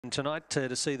Tonight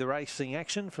to see the racing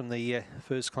action from the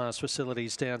first class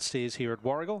facilities downstairs here at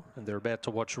Warragul, and they're about to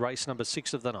watch race number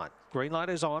 6 of the night. Green light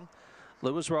is on.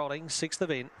 Lewis rolling, 6th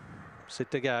event,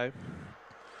 set to go.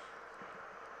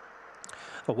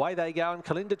 Away they go, and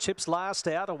Kalinda Chips last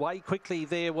out. Away quickly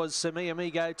there was Mi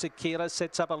Amigo Tequila,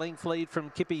 sets up a length lead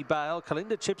from Kippy Bale.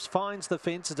 Kalinda Chips finds the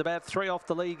fence. It's about 3 off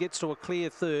the lead, gets to a clear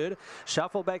third.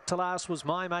 Shuffle back to last was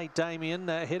My Mate Damien.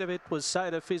 Ahead of it was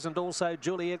Soda Fizz and also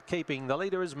Juliet Keeping. The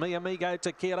leader is Mi Amigo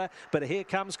Tequila, but here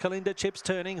comes Kalinda Chips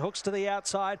turning, hooks to the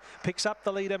outside, picks up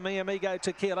the leader Mi Amigo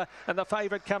Tequila, and the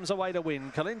favourite comes away to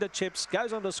win. Kalinda Chips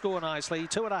goes on to score nicely,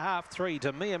 2.5, 3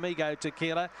 to Mi Amigo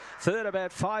Tequila. Third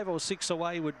about 5 or 6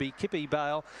 away would be Kippy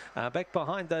Bale. Back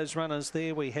behind those runners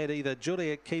there we had either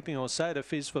Juliet Keeping or Soda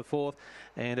Fizz for 4th,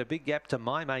 and a big gap to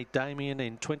My Mate Damien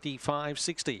in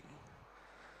 25.60.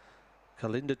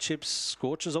 Kalinda Chips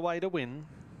scorches away to win,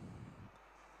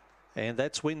 and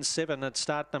that's win 7 at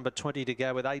start number 20 to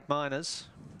go with 8 minors.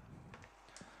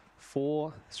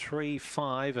 4, 3,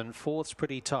 5 and 4th's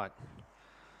pretty tight.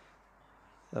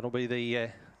 That'll be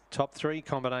the top 3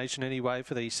 combination anyway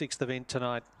for the 6th event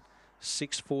tonight.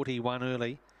 6:41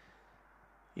 early,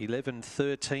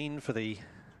 11:13 for the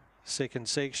second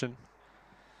section,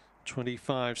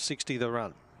 25.60 the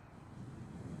run.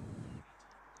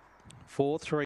 4-3.